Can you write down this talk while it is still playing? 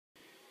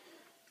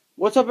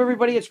What's up,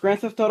 everybody? It's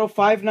Grand Theft Auto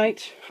 5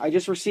 night. I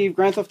just received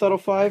Grand Theft Auto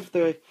 5,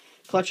 the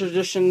Collector's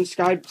Edition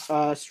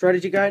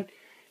Strategy Guide,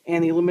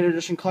 and the Limited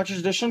Edition Collector's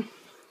Edition.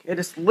 It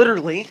is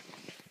literally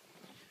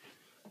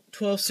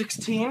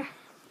 12:16.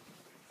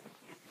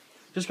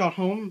 Just got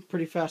home.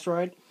 Pretty fast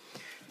ride.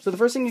 So the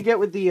first thing you get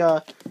with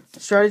the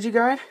Strategy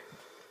Guide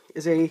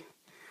is a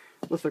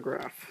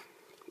lithograph.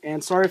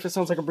 And sorry if it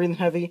sounds like I'm breathing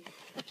heavy.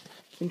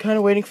 Been kind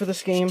of waiting for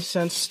this game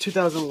since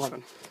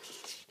 2011.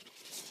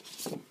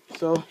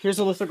 So here's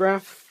a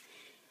lithograph.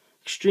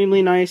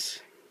 Extremely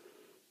nice.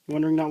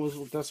 Wondering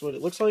that's what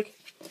it looks like.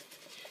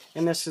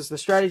 And this is the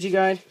strategy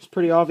guide. It's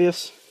pretty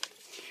obvious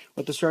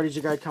what the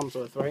strategy guide comes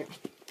with, right?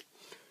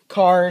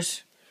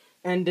 Cars,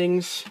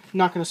 endings,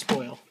 not going to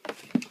spoil.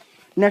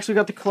 Next we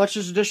got the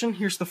Collector's Edition.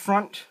 Here's the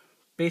front,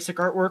 basic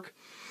artwork.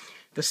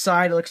 The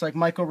side, it looks like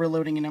Michael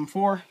reloading an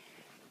M4.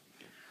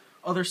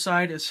 Other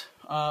side is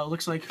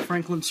looks like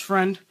Franklin's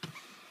friend.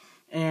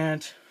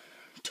 And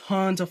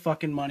tons of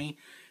fucking money.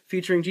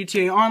 Featuring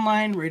GTA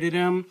Online, Rated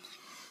M,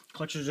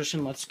 Collector's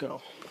Edition, let's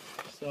go.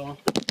 So,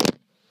 I'm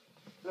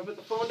going to put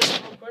the phone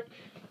down real quick.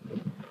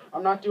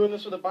 I'm not doing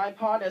this with a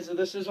bipod, as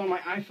this is on my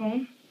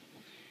iPhone.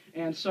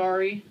 And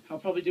sorry, I'll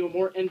probably do a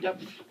more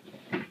in-depth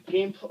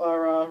game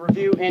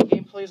review and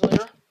gameplays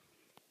later.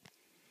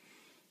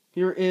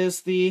 Here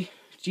is the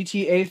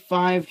GTA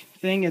 5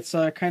 thing. It's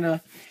kind of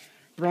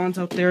bronze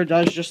out there. It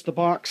does just the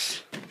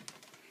box.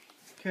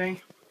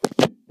 Okay.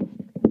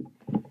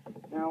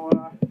 Now,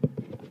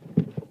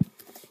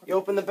 you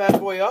open the bad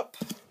boy up,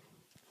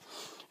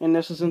 and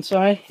this is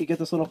inside. You get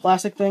this little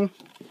plastic thing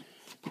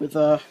with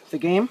the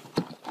game.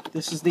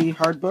 This is the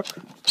hard book.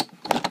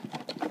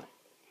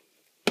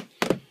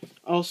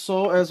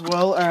 Also, as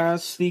well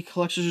as the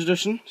Collector's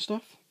Edition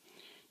stuff.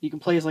 You can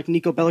play as like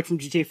Niko Bellic from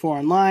GTA 4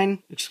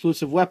 Online,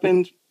 exclusive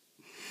weapons,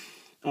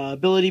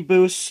 ability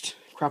boost,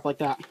 crap like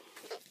that.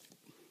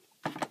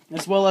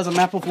 As well as a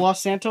map of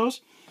Los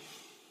Santos.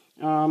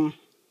 Yeah.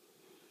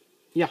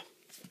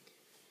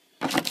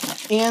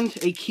 And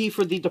a key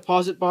for the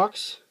deposit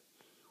box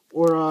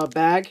or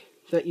bag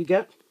that you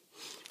get,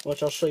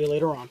 which I'll show you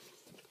later on.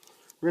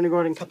 We're going to go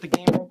ahead and cut the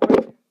game real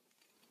quick.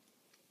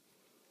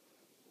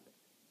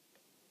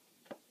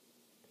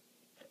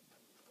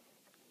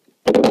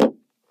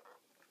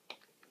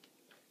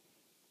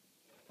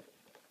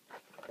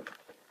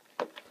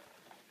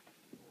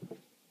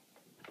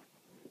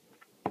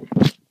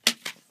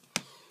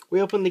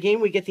 We open the game,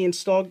 we get the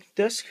installed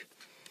disc,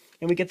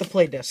 and we get the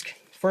play disc.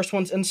 First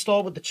one's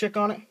installed with the chick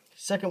on it.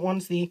 Second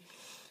one's the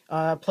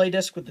play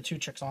disc with the two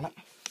chicks on it.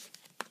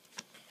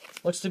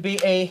 Looks to be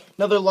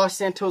another Los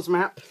Santos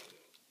map.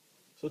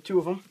 So two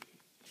of them.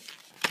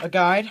 A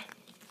guide.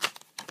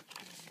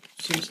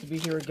 Seems to be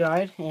here a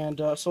guide and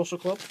a social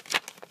club.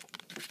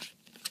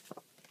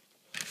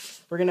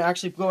 We're going to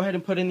actually go ahead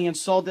and put in the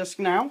install disc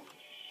now.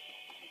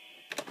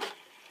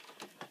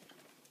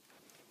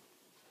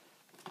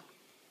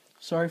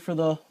 Sorry for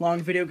the long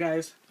video,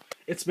 guys.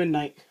 It's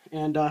midnight,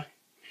 and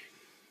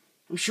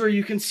I'm sure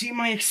you can see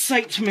my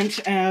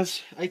excitement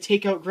as I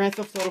take out Grand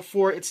Theft Auto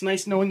 4. It's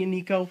nice knowing you,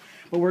 Nico,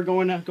 but we're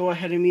going to go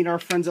ahead and meet our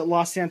friends at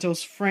Los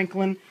Santos,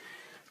 Franklin,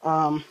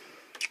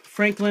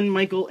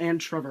 Michael, and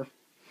Trevor.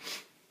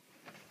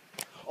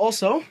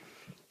 Also,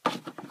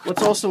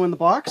 what's also in the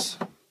box?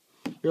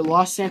 Your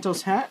Los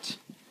Santos hat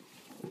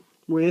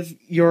with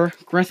your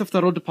Grand Theft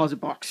Auto deposit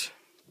box.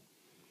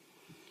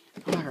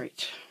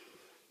 Alright.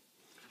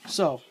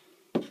 So,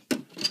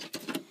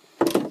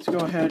 let's go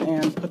ahead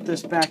and put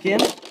this back in.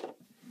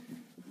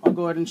 I'll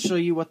go ahead and show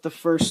you what the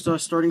first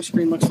starting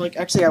screen looks like.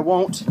 Actually, I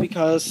won't,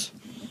 because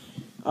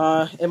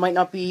it might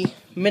not be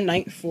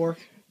midnight for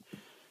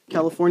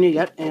California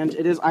yet, and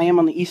it is. I am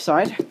on the east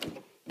side.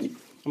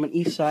 I'm on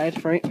east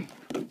side, right?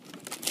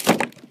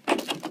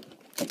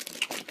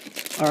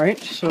 Alright,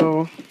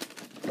 so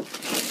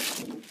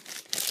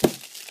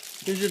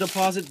here's your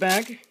deposit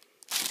bag.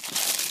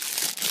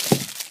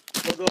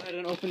 We'll go ahead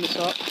and open this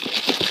up.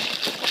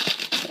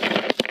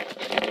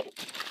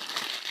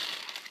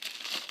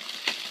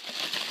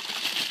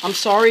 I'm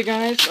sorry,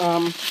 guys.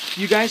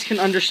 You guys can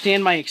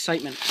understand my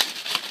excitement.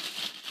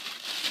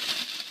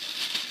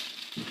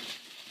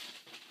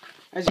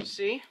 As you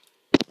see,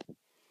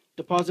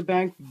 deposit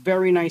bag,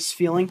 very nice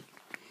feeling.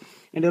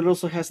 And it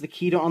also has the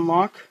key to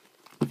unlock.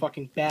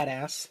 Fucking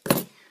badass.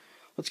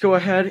 Let's go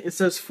ahead. It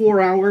says 4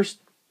 hours.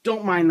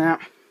 Don't mind that.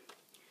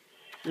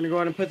 I'm going to go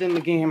ahead and put in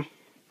the game.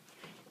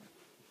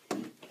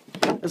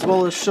 As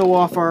well as show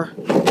off our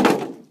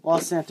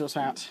Los Santos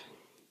hat.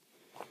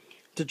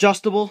 It's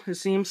adjustable, it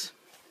seems.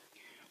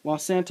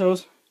 Los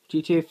Santos,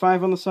 GTA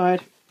 5 on the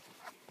side,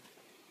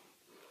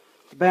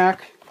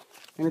 back,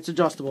 and it's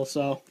adjustable,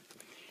 so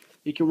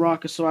you can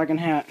rock a swaggin'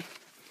 hat.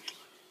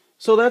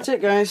 So that's it,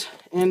 guys,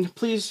 and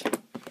please,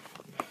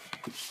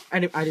 I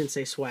didn't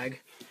say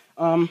swag.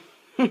 Like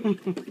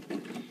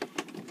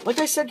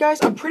I said,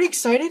 guys, I'm pretty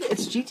excited.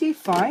 It's GTA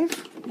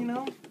 5, you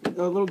know,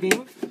 a little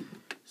game.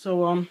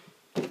 So,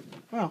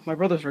 wow, my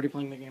brother's already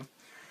playing the game.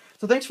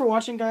 So thanks for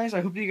watching, guys.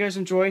 I hope you guys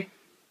enjoy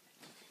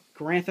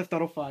Grand Theft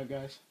Auto 5,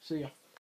 guys. See ya.